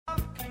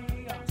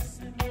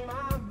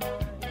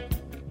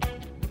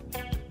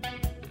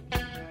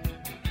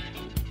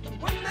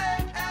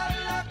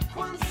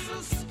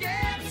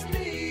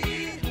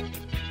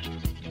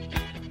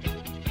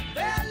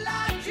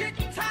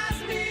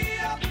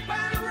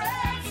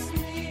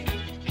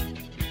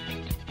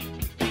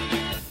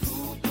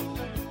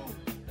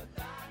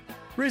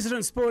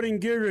Resident sporting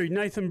guru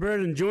Nathan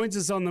Burdon joins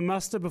us on the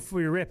muster before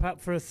we wrap up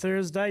for a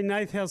Thursday.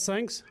 Nath, how's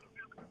things?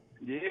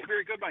 Yeah,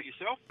 very good, mate.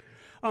 Yourself?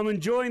 I'm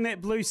enjoying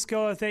that blue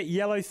sky with that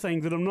yellow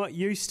thing that I'm not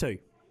used to.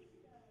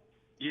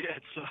 Yeah,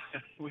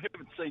 we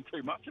haven't seen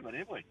too much of it,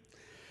 have we?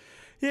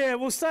 Yeah,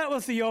 we'll start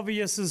with the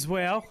obvious as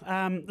well.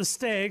 The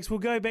Stags, we'll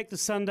go back to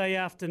Sunday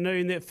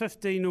afternoon, that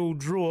 15-all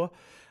draw.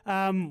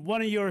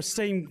 One of your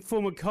esteemed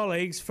former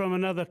colleagues from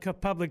another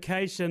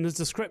publication, his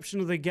description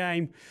of the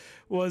game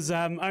was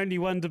only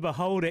one to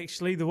behold,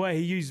 actually, the way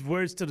he used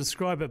words to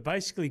describe it,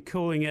 basically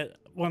calling it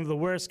one of the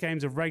worst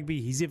games of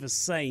rugby he's ever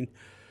seen.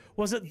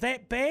 Was it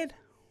that bad?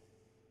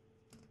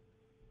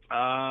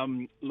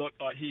 Look,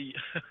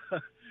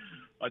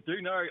 I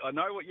do know. I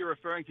know what you're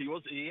referring to.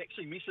 He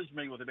actually messaged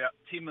me with about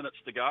 10 minutes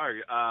to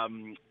go,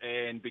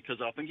 and because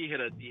I think he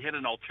had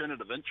an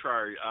alternative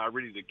intro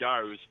ready to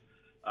go.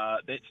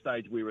 At that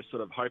stage, we were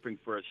sort of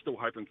still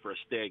hoping for a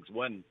Stags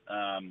win,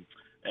 and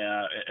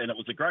it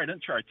was a great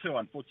intro too.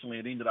 Unfortunately,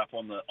 it ended up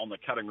on the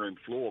cutting room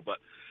floor, but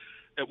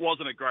it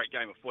wasn't a great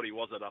game of footy,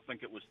 was it? I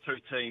think it was two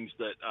teams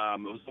that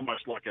it was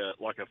almost like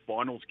a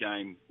finals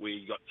game where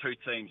you got two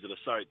teams that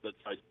so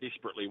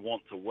desperately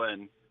want to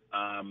win,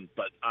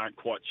 but aren't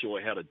quite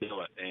sure how to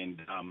do it.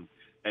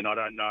 And I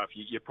don't know if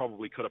you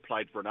probably could have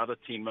played for another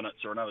 10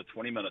 minutes or another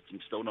 20 minutes and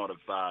still not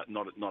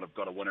have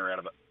got a winner out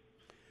of it.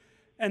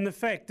 And the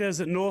fact is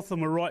that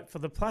Northland were right for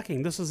the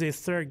plucking. This was their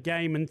third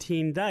game in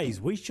 10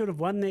 days. We should have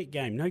won that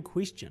game, no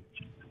question.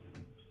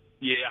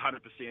 Yeah,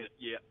 100%.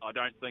 Yeah, I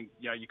don't think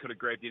you could have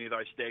grabbed any of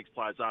those Stags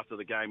players after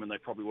the game, and they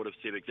probably would have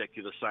said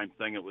exactly the same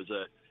thing. It was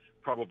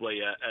probably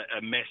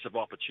a massive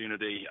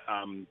opportunity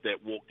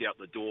that walked out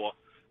the door,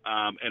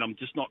 and I'm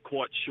just not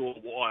quite sure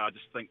why. I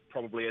just think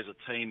probably as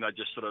a team they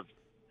just sort of,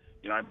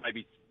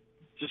 maybe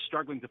just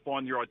struggling to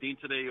find their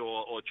identity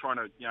or trying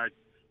to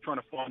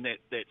find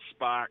that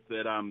spark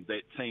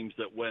that teams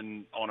that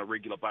win on a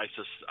regular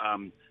basis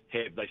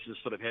have. They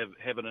just sort of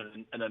have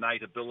an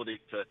innate ability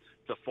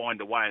to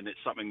find a way, and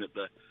that's something that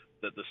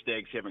the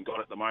Stags haven't got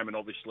at the moment,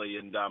 obviously.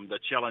 And the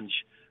challenge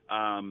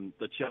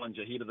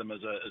ahead of them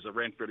is a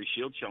Ranfurly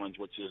Shield challenge,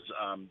 which is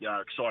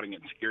exciting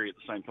and scary at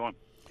the same time.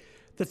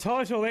 The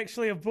title,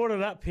 actually, I've brought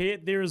it up here.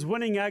 There is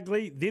winning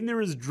ugly, then there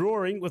is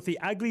drawing with the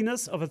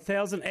ugliness of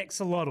 1,000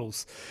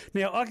 axolotls.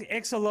 Now,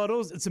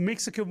 axolotls, it's a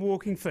Mexican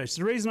walking fish.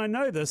 The reason I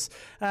know this,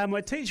 my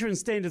teacher in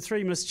Standard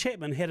 3, Miss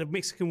Chapman, had a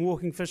Mexican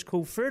walking fish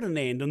called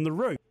Ferdinand in the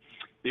room.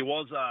 There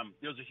was a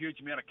huge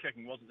amount of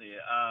kicking, wasn't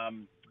there?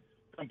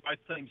 From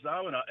both teams,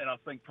 though, and I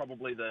think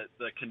probably the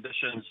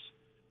conditions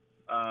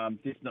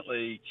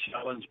definitely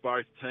challenge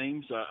both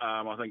teams.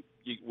 I think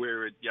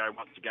we're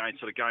once again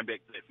sort of going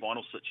back to that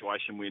final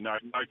situation where no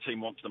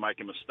team wants to make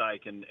a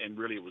mistake, and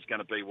really it was going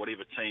to be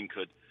whatever team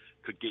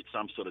could get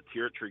some sort of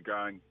territory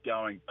going.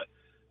 But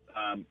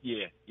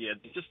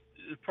just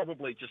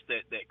probably just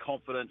that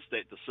confidence,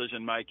 that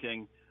decision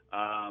making.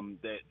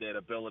 That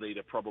ability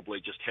to probably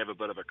just have a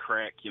bit of a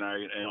crack, and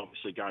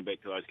obviously going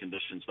back to those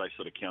conditions, they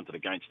sort of counted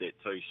against that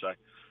too. So,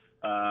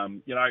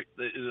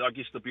 I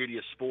guess the beauty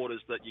of sport is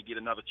that you get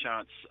another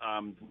chance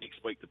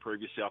next week to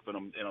prove yourself, and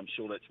I'm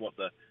sure that's what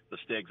the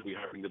Stags will be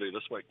hoping to do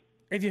this week.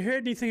 Have you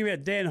heard anything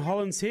about Dan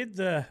Hollinshead,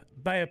 the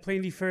Bay of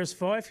Plenty first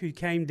five, who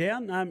came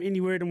down?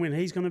 Any word on when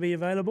he's going to be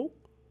available?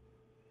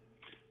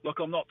 Look,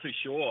 I'm not too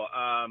sure,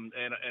 and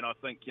I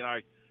think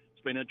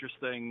it's been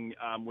interesting.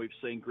 We've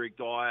seen Greg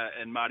Dyer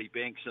and Marty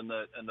Banks in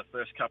the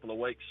first couple of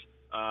weeks.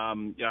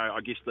 I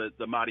guess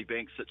the Marty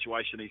Banks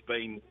situation, he's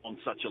been on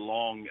such a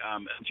long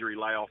injury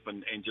layoff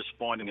and just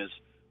finding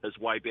his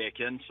way back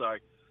in. So,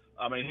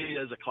 I mean, he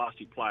is a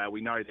classy player.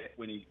 We know that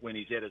when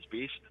he's at his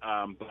best,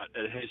 but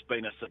it has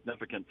been a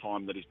significant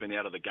time that he's been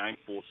out of the game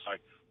for. So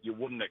you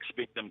wouldn't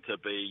expect him to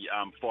be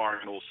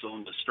firing all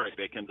cylinders straight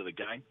back into the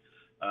game.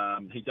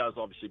 He does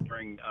obviously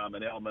bring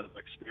an element of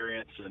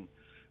experience, and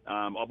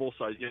I've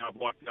also,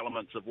 I've liked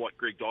elements of what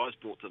Greg Dyer's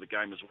brought to the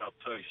game as well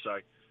too. So,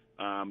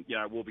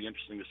 it will be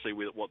interesting to see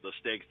what the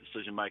Stags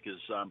decision makers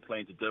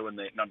plan to do in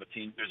that number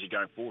 10 jersey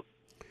going forward.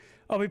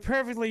 I'll be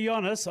perfectly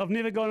honest. I've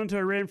never gone into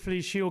a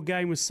Ranfurly Shield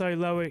game with so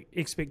low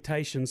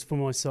expectations for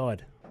my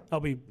side.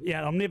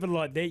 I'm never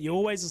like that. You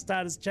always a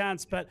starter's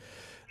chance, but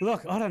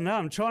look, I don't know.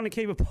 I'm trying to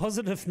keep a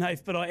positive,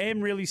 Nath, but I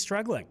am really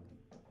struggling.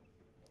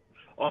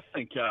 I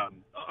think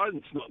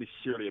it's not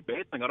necessarily a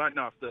bad thing. I don't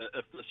know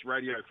if this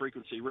radio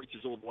frequency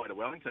reaches all the way to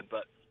Wellington,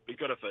 but be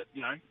good if it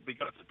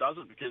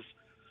doesn't, because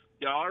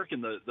I reckon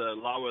the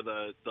lower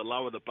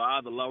the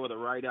bar, the lower the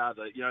radar,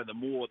 the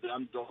more the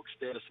underdog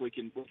status we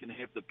can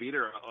have, the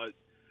better.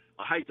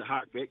 I hate to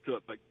hark back to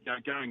it, but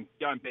going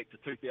back to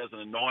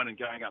 2009 and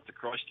going up to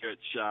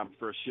Christchurch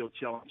for a Shield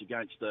challenge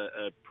against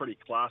a pretty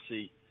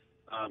classy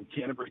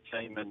Canterbury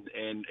team,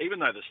 and even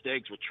though the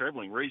Stags were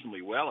travelling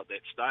reasonably well at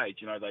that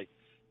stage,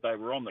 they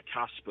were on the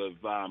cusp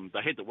of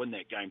they had to win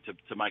that game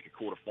to make a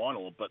quarter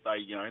final, but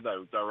they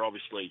were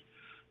obviously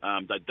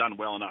they'd done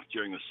well enough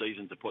during the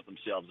season to put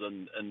themselves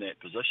in that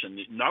position.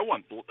 No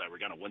one thought they were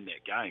going to win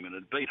that game, and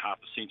it had been half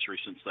a century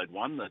since they'd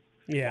won the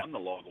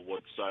Lager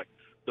Woods. So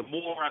the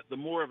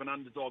more of an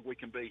underdog we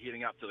can be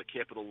heading up to the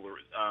capital,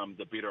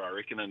 the better, I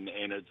reckon, and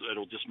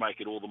it'll just make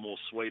it all the more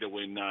sweeter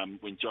when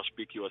Josh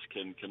Beckwith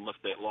can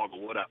lift that Lager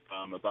Wood up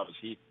above his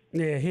head.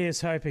 Yeah, here's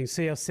hoping.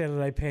 See how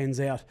Saturday pans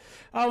out.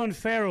 Owen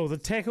Farrell, the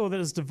tackle that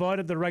has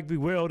divided the rugby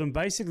world, and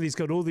basically he's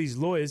got all these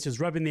lawyers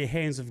just rubbing their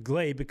hands with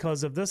glee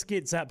because if this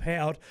gets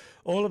upheld,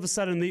 all of a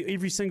sudden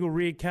every single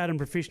red card in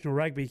professional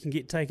rugby can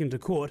get taken to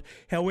court.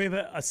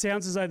 However, it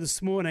sounds as though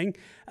this morning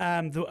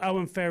the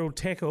Owen Farrell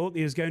tackle,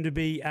 there's going to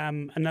be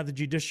another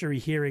judiciary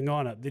hearing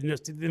on it.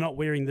 They're not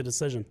wearing the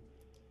decision.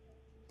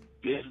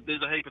 There's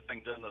a heap of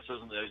things in this,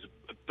 isn't there? There's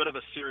a bit of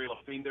a serial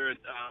offender,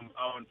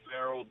 Owen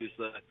Farrell. There's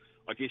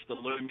the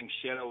looming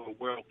shadow of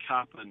World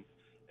Cup, and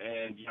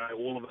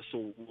all of us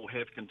will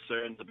have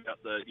concerns about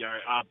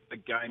are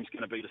big games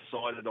going to be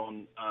decided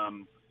on,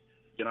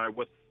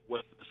 with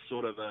this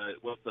sort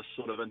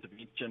of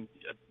intervention.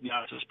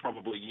 It's just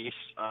probably yes.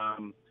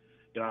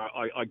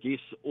 I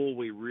guess all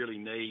we really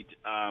need,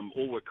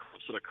 all we're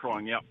sort of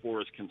crying out for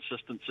is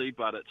consistency,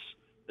 but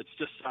it's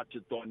just such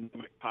a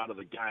dynamic part of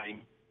the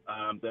game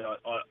that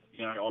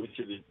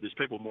obviously there's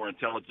people more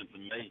intelligent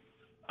than me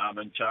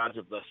in charge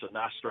of this, and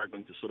they're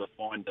struggling to sort of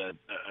find a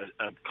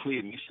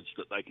clear message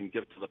that they can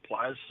give to the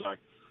players. So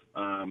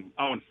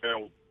Owen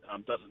Farrell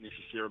doesn't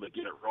necessarily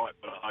get it right,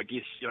 but I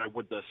guess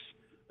with this,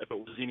 if it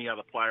was any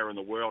other player in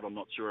the world, I'm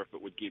not sure if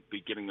it would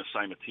be getting the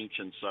same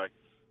attention. So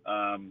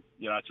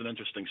it's an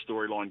interesting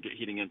storyline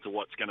heading into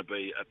what's going to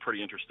be a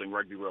pretty interesting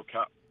Rugby World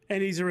Cup.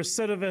 And he's a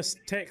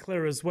recidivist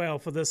tackler as well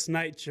for this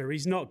nature.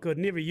 He's not good,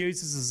 never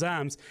uses his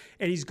arms,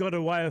 and he's got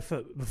away with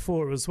it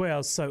before as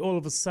well. So all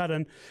of a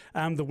sudden,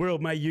 the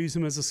world may use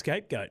him as a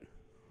scapegoat.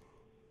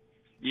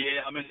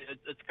 Yeah, I mean,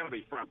 it's going to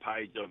be front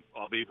page of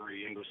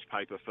every English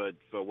paper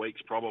for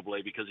weeks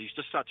probably, because he's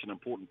just such an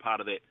important part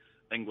of that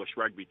English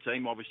rugby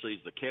team. Obviously,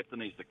 he's the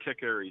captain, he's the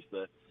kicker, he's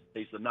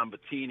the number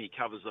 10, he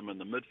covers them in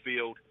the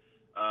midfield.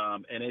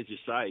 And as you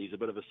say, he's a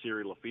bit of a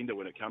serial offender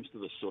when it comes to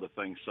this sort of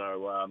thing.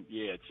 So,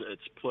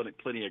 it's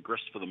plenty of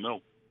grist for the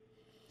mill.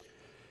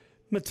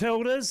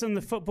 Matildas in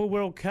the Football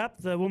World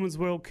Cup, the Women's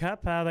World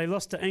Cup, they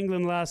lost to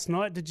England last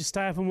night. Did you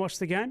stay up and watch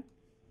the game?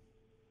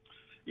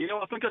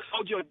 I think I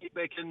told you I'd get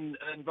back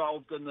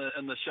involved in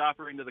the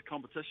sharper end of the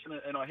competition,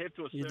 and I have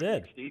to a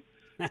certain extent.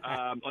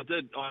 I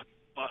did.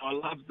 I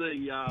love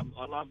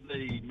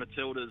the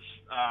Matildas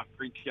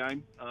French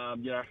game.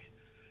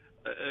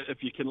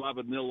 If you can love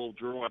a 0-0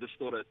 draw, I just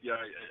thought it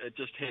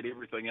just had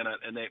everything in it,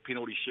 and that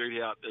penalty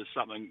shootout is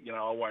something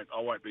I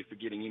won't be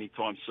forgetting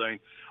anytime soon.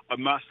 I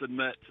must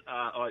admit,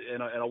 I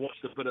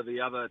watched a bit of the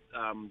other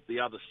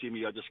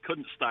semi. I just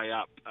couldn't stay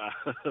up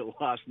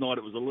last night.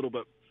 It was a little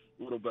bit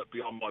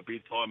beyond my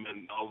bedtime,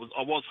 and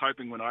I was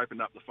hoping when I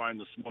opened up the phone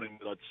this morning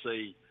that I'd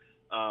see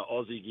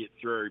Aussie get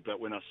through, but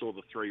when I saw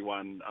the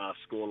 3-1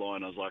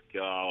 scoreline, I was like,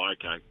 oh,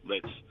 okay,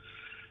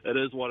 it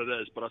is what it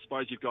is. But I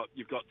suppose you've got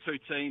two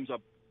teams. I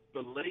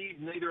believe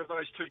neither of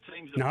those two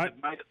teams have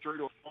made it through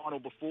to a final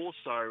before,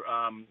 so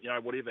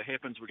whatever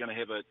happens, we're going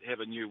to have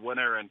a new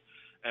winner, and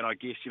I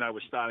guess we're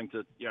starting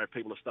to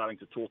people are starting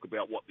to talk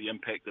about what the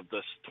impact of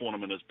this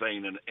tournament has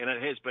been, and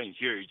it has been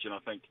huge, and I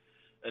think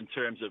in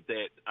terms of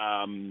that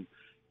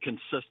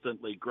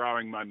consistently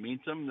growing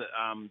momentum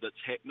that's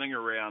happening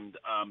around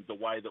the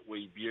way that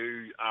we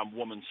view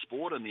women's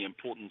sport and the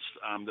importance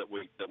that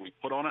we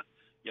put on it,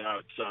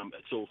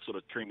 it's all sort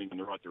of trending in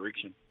the right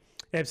direction.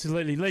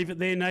 Absolutely. Leave it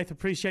there, Nath.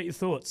 Appreciate your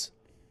thoughts.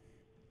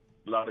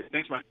 Lovely.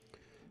 Thanks, mate.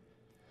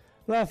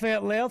 Laugh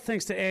out loud.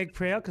 Thanks to Ag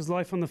Proud, because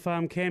life on the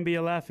farm can be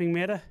a laughing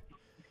matter.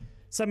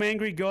 Some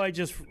angry guy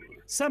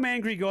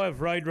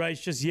of road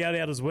rage just yelled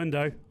out his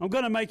window, "I'm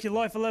going to make your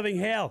life a living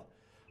hell."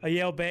 I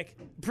yelled back,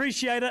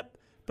 "Appreciate it,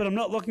 but I'm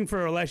not looking for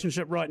a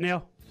relationship right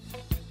now."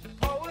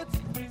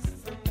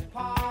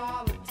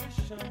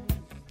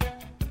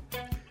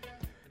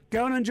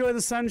 Go and enjoy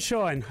the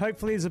sunshine.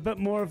 Hopefully there's a bit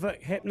more of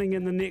it happening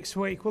in the next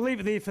week. We'll leave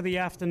it there for the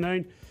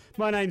afternoon.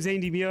 My name's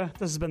Andy Muir.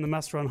 This has been the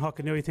Muster on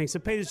Hokanui. Thanks to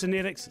Peter's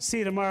Genetics. See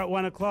you tomorrow at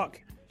 1 o'clock.